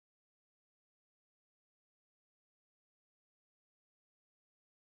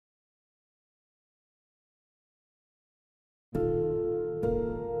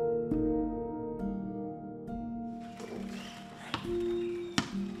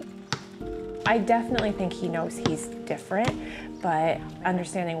I definitely think he knows he's different, but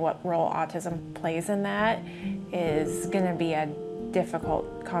understanding what role autism plays in that is going to be a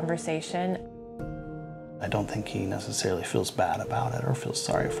difficult conversation. I don't think he necessarily feels bad about it or feels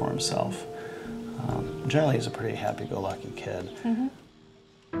sorry for himself. Generally, he's a pretty happy-go-lucky kid. Mm-hmm.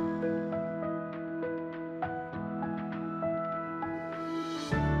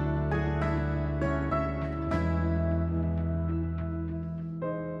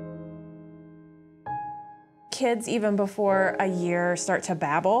 Kids, even before a year, start to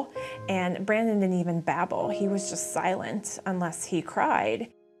babble, and Brandon didn't even babble. He was just silent unless he cried.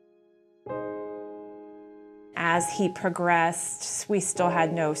 As he progressed, we still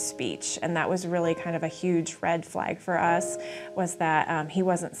had no speech, and that was really kind of a huge red flag for us, was that he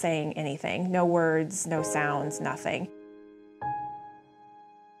wasn't saying anything. No words, no sounds, nothing.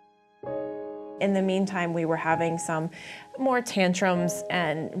 In the meantime, we were having some more tantrums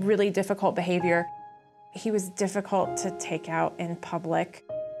and really difficult behavior. He was difficult to take out in public.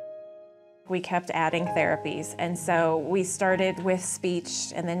 We kept adding therapies, and so we started with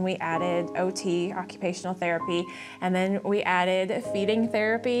speech, and then we added OT, occupational therapy, and then we added feeding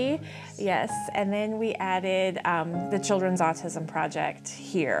therapy, yes, and then we added the Children's Autism Project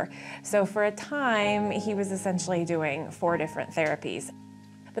here. So for a time, he was essentially doing 4 different therapies.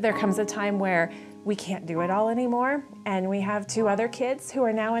 But there comes a time where we can't do it all anymore, and we have 2 other kids who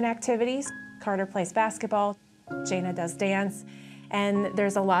are now in activities. Carter plays basketball, Jaina does dance, and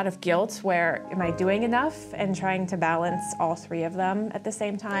there's a lot of guilt where, am I doing enough? And trying to balance all 3 of them at the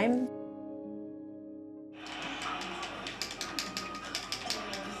same time.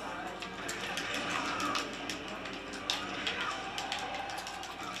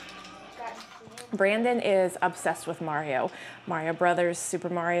 Brandon is obsessed with Mario. Mario Brothers, Super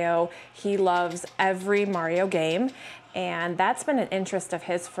Mario. He loves every Mario game, and that's been an interest of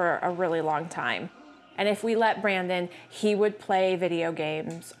his for a really long time. And if we let Brandon, he would play video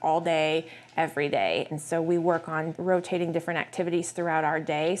games all day, every day. And so we work on rotating different activities throughout our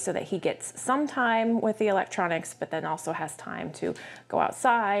day so that he gets some time with the electronics, but then also has time to go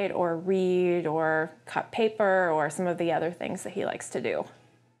outside or read or cut paper or some of the other things that he likes to do.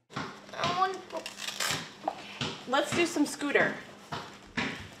 Let's do some scooter.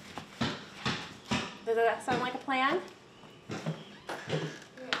 Does that sound like a plan?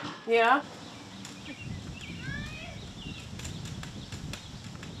 Yeah?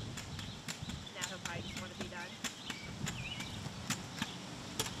 Now he'll probably just want to be done.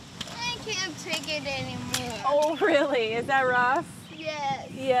 I can't take it anymore. Oh, really? Is that rough? Yes.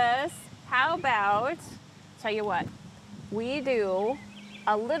 Yes. How about, tell you what, we do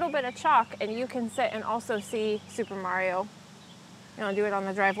a little bit of chalk and you can sit and also see Super Mario. You want to do it on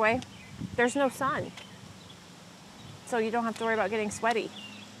the driveway? There's no sun, so you don't have to worry about getting sweaty.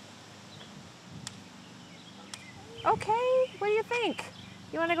 Okay, what do you think?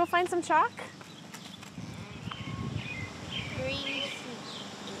 You want to go find some chalk? Green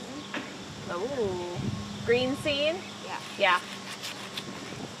scene. Oh, green scene? Yeah. Yeah.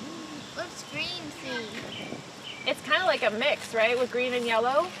 What's green scene? It's kind of like a mix, right, with green and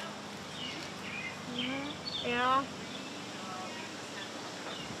yellow? Mm-hmm. Yeah.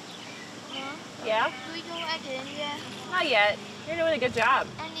 Yeah. Yeah? Do we go again? Yeah. Not yet. You're doing a good job.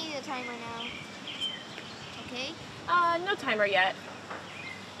 I need a timer now. Okay. No timer yet.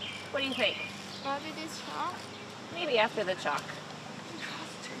 What do you think? After this chalk? Maybe after the chalk.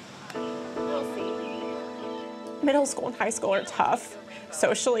 We'll see. Middle school and high school are tough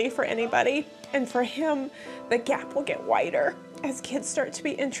socially for anybody, and for him, the gap will get wider as kids start to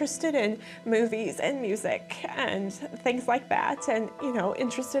be interested in movies and music and things like that, and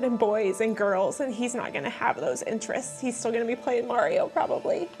interested in boys and girls, and he's not going to have those interests. He's still going to be playing Mario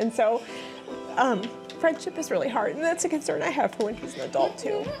probably, and so friendship is really hard, and that's a concern I have for when he's an adult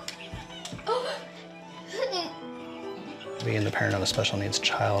too. Being the parent of a special needs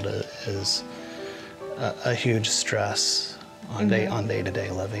child is a huge stress on day-to-day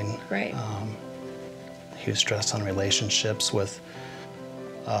living. Right. Huge stress on relationships with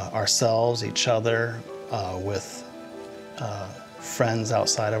ourselves, each other, with friends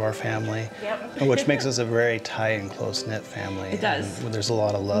outside of our family, Yep. which makes us a very tight and close-knit family. It does. And there's a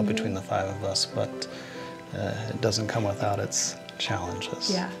lot of love between the 5 of us, but it doesn't come without its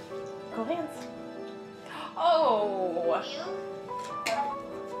challenges. Yeah. Go hands. Oh.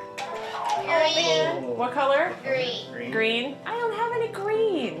 Green. What color? Green. Green? I don't have any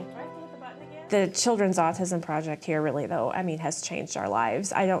green. The Children's Autism Project here really, though, has changed our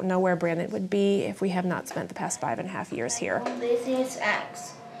lives. I don't know where Brandon would be if we have not spent the past 5.5 years here. This is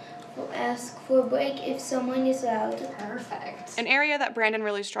X. ask for a break if someone is out. Perfect. An area that Brandon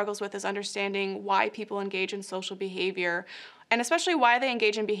really struggles with is understanding why people engage in social behavior, and especially why they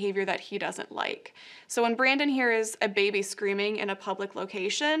engage in behavior that he doesn't like. So when Brandon hears a baby screaming in a public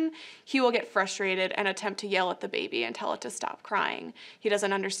location, he will get frustrated and attempt to yell at the baby and tell it to stop crying. He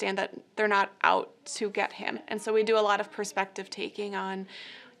doesn't understand that they're not out to get him. And so we do a lot of perspective taking on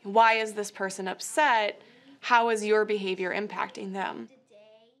why is this person upset? How is your behavior impacting them?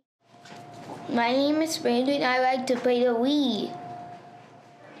 My name is Brandon. I like to play the Wii.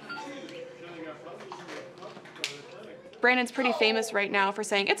 Brandon's pretty famous right now for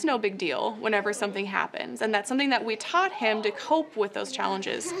saying it's no big deal whenever something happens, and that's something that we taught him to cope with those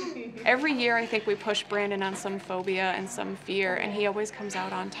challenges. Every year I think we push Brandon on some phobia and some fear, and he always comes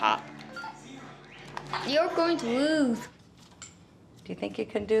out on top. You're going to lose. Do you think you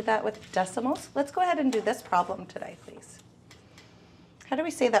can do that with decimals? Let's go ahead and do this problem today, please. How do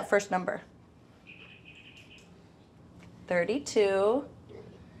we say that first number? 32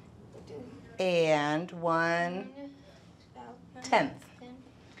 and 1/10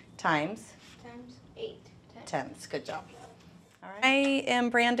 times 8. tenths. Good job. All right. I am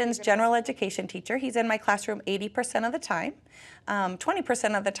Brandon's general education teacher. He's in my classroom 80% of the time.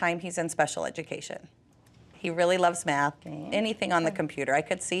 20% of the time he's in special education. He really loves math, anything on the computer. I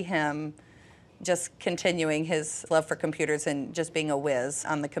could see him just continuing his love for computers and just being a whiz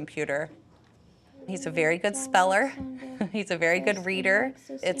on the computer. He's a very good speller. He's a very good reader.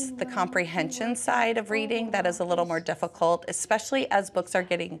 It's the comprehension side of reading that is a little more difficult, especially as books are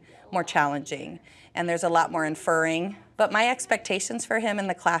getting more challenging and there's a lot more inferring. But my expectations for him in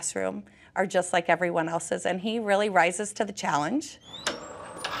the classroom are just like everyone else's, and he really rises to the challenge.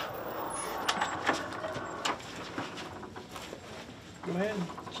 Go ahead.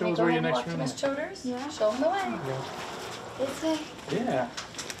 Show us where your next room is. Childers? Yeah. Show them the way. This way. Yeah.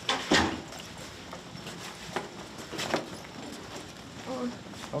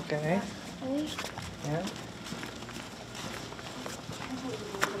 Okay. Yeah.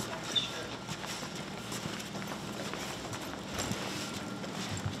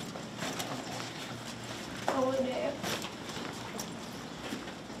 Over there.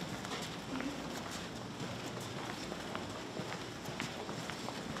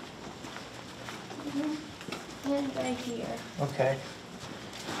 And right here. Okay.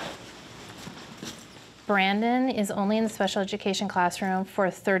 Brandon is only in the special education classroom for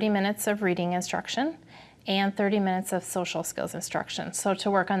 30 minutes of reading instruction and 30 minutes of social skills instruction, so to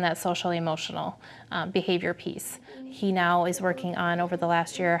work on that social emotional behavior piece. He now is working on, over the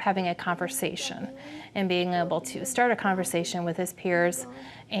last year, having a conversation and being able to start a conversation with his peers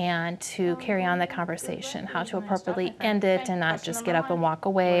and to carry on the conversation, how to appropriately end it and not just get up and walk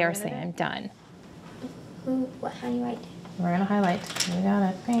away or say, I'm done. What highlight? We're gonna highlight. You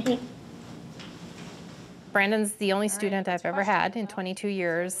got it. Great. Brandon's the only student I've ever had in 22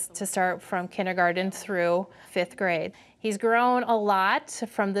 years to start from kindergarten through 5th grade. He's grown a lot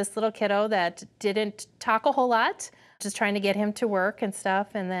from this little kiddo that didn't talk a whole lot, just trying to get him to work and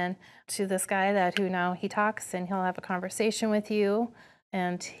stuff, and then to this guy that who now he talks and he'll have a conversation with you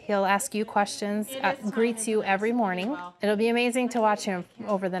and he'll ask you questions, greets you every morning. It'll be amazing to watch him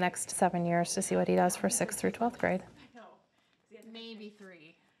over the next 7 years to see what he does for 6th through 12th grade. Maybe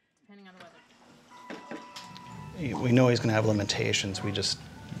 3, depending on the weather. We know he's going to have limitations. We just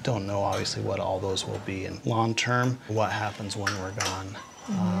don't know, obviously, what all those will be. And long term, what happens when we're gone?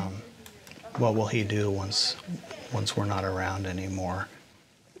 What will he do once we're not around anymore?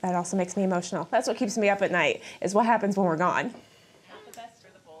 That also makes me emotional. That's what keeps me up at night, is what happens when we're gone.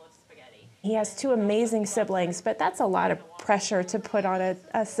 He has 2 amazing siblings, but that's a lot of pressure to put on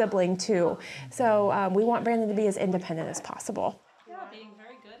a sibling too. So we want Brandon to be as independent as possible. Yeah, being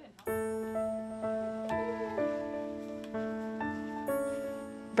very good and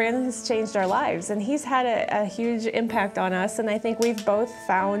Brandon has changed our lives, and he's had a huge impact on us, and I think we've both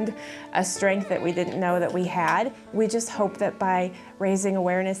found a strength that we didn't know that we had. We just hope that by raising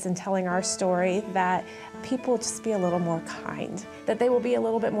awareness and telling our story that people just be a little more kind, that they will be a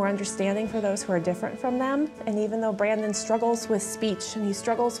little bit more understanding for those who are different from them. And even though Brandon struggles with speech and he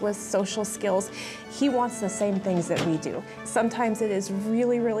struggles with social skills, he wants the same things that we do. Sometimes it is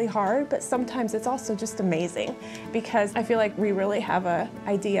really, really hard, but sometimes it's also just amazing, because I feel like we really have an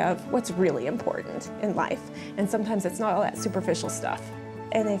idea of what's really important in life. And sometimes it's not all that superficial stuff.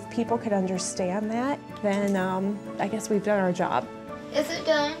 And if people could understand that, then I guess we've done our job. Is it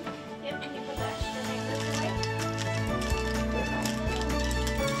done? Yep, can you put the extra makeup away?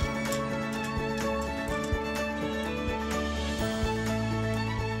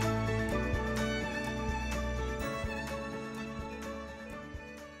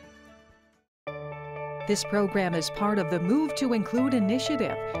 This program is part of the Move to Include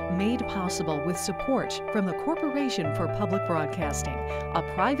initiative, made possible with support from the Corporation for Public Broadcasting, a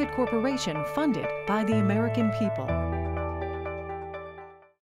private corporation funded by the American people.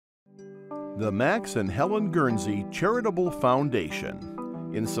 The Max and Helen Guernsey Charitable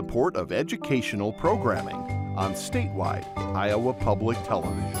Foundation, in support of educational programming on statewide Iowa Public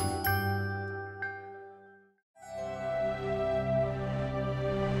Television.